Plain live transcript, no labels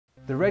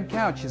The Red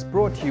Couch is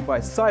brought to you by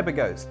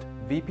CyberGhost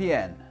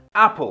VPN.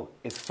 Apple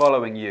is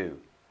following you.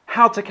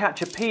 How to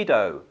catch a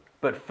pedo.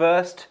 But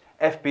first,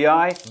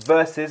 FBI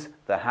versus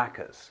the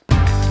hackers.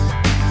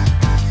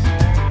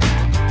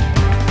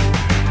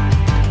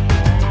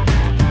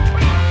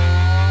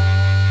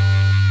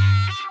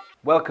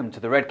 Welcome to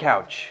The Red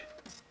Couch,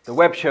 the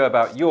web show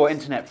about your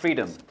internet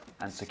freedom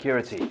and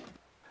security.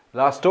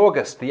 Last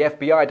August, the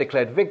FBI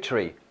declared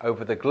victory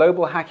over the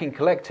global hacking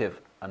collective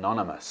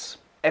Anonymous.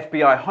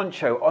 FBI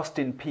honcho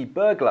Austin P.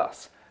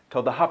 Burglass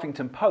told the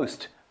Huffington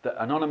Post that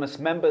Anonymous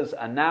members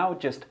are now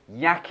just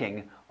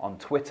yakking on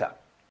Twitter.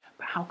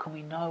 But how can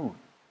we know?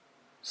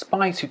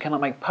 Spies who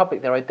cannot make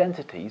public their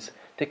identities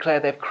declare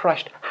they've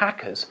crushed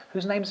hackers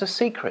whose names are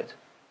secret.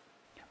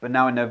 But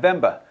now in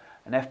November,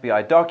 an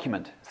FBI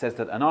document says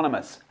that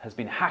Anonymous has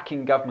been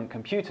hacking government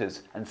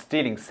computers and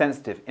stealing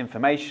sensitive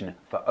information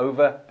for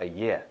over a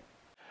year.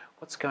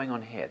 What's going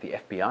on here? The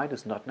FBI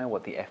does not know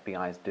what the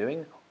FBI is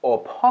doing,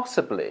 or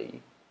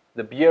possibly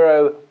the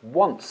Bureau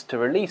wants to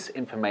release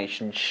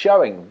information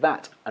showing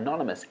that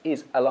Anonymous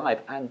is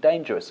alive and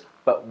dangerous.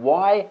 But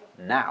why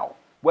now?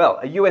 Well,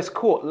 a US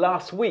court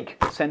last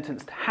week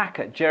sentenced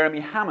hacker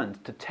Jeremy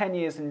Hammond to 10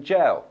 years in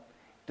jail,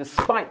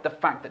 despite the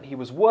fact that he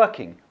was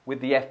working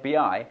with the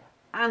FBI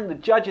and the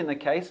judge in the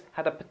case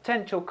had a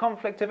potential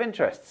conflict of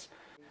interests.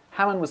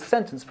 Hammond was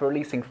sentenced for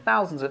releasing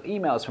thousands of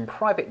emails from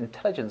private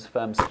intelligence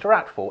firm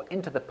Stratfor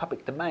into the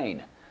public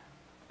domain.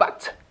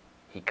 But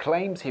he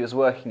claims he was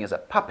working as a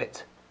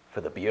puppet for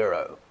the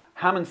Bureau.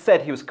 Hammond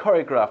said he was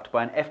choreographed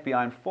by an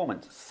FBI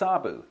informant,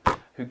 Sabu,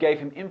 who gave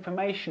him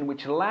information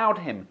which allowed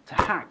him to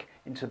hack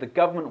into the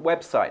government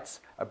websites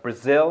of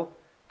Brazil,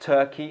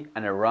 Turkey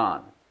and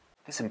Iran.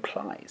 This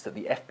implies that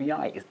the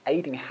FBI is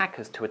aiding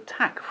hackers to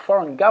attack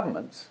foreign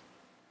governments,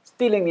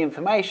 stealing the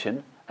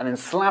information and then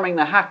slamming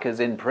the hackers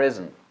in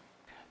prison.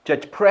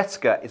 Judge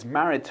Preska is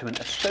married to an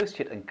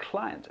associate and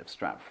client of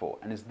Stratfor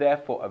and is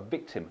therefore a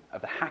victim of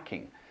the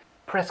hacking.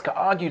 Preska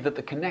argued that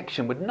the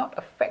connection would not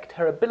affect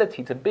her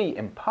ability to be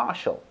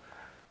impartial.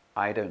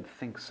 I don't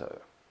think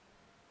so.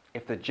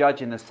 If the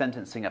judge in the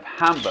sentencing of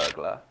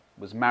Hamburglar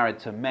was married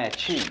to Mayor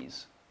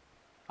Cheese,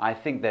 I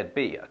think there'd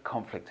be a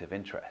conflict of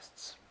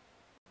interests.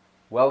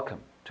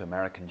 Welcome to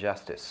American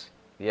justice.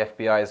 The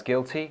FBI is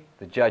guilty,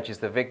 the judge is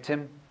the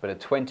victim, but a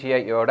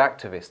 28-year-old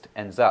activist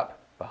ends up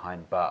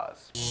behind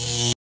bars.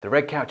 The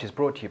Red Couch is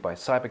brought to you by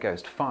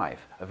CyberGhost 5,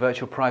 a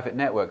virtual private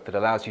network that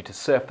allows you to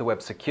surf the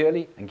web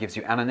securely and gives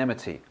you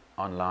anonymity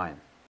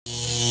online.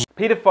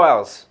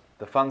 Pedophiles,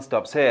 the fun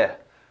stops here.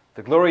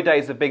 The glory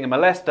days of being a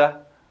molester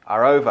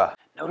are over.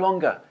 No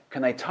longer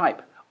can they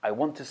type, "I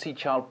want to see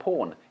child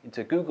porn"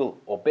 into Google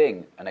or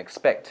Bing and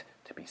expect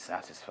to be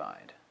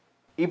satisfied.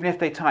 Even if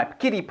they type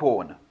kiddie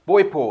porn,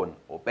 boy porn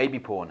or baby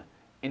porn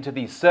into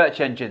these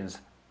search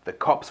engines, the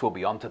cops will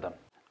be onto them.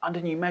 Under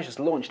new measures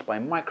launched by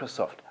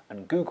Microsoft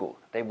and Google,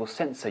 they will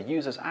censor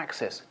users'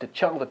 access to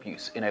child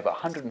abuse in over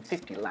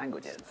 150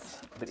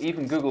 languages. But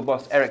even Google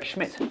boss Eric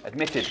Schmidt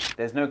admitted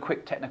there's no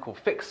quick technical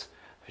fix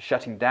for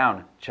shutting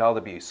down child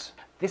abuse.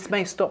 This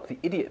may stop the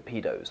idiot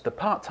pedos, the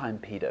part-time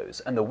pedos,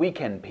 and the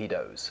weekend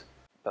pedos.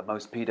 But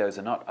most pedos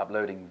are not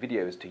uploading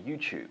videos to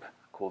YouTube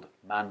called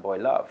Man Boy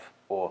Love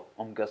or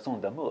Un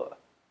Garçon d'Amour.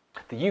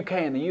 The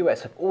UK and the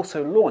US have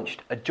also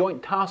launched a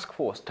joint task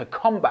force to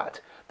combat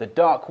the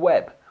dark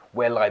web,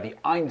 where lie the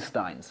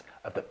Einsteins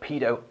of the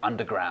pedo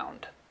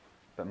underground.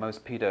 But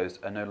most pedos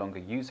are no longer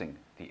using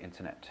the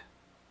internet.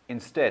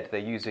 Instead, they're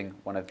using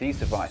one of these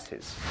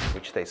devices,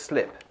 which they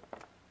slip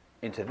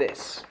into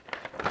this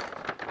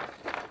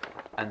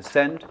and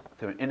send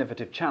through an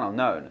innovative channel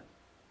known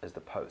as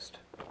the post.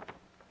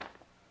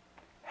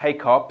 Hey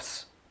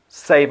cops,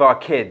 save our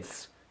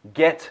kids.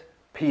 Get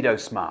pedo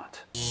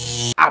smart.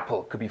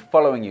 Apple could be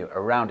following you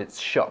around its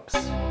shops.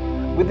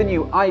 With the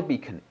new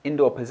iBeacon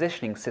indoor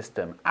positioning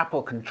system,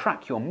 Apple can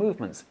track your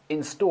movements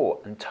in-store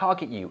and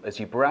target you as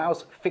you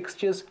browse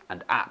fixtures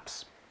and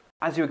apps.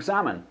 As you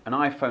examine an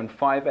iPhone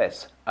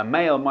 5S, a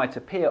mail might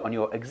appear on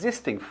your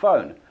existing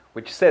phone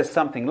which says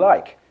something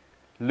like,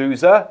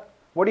 "Loser,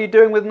 what are you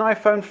doing with an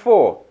iPhone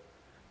 4?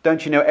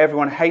 Don't you know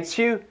everyone hates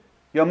you?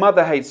 Your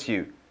mother hates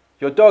you.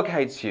 Your dog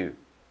hates you.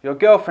 Your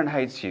girlfriend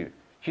hates you.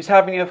 She's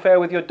having an affair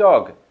with your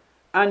dog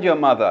and your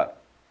mother.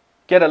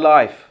 Get a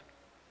life.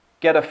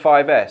 Get a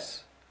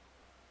 5S.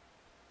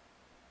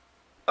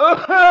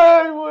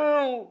 I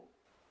will.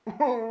 I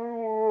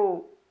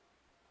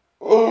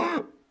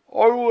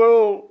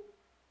will.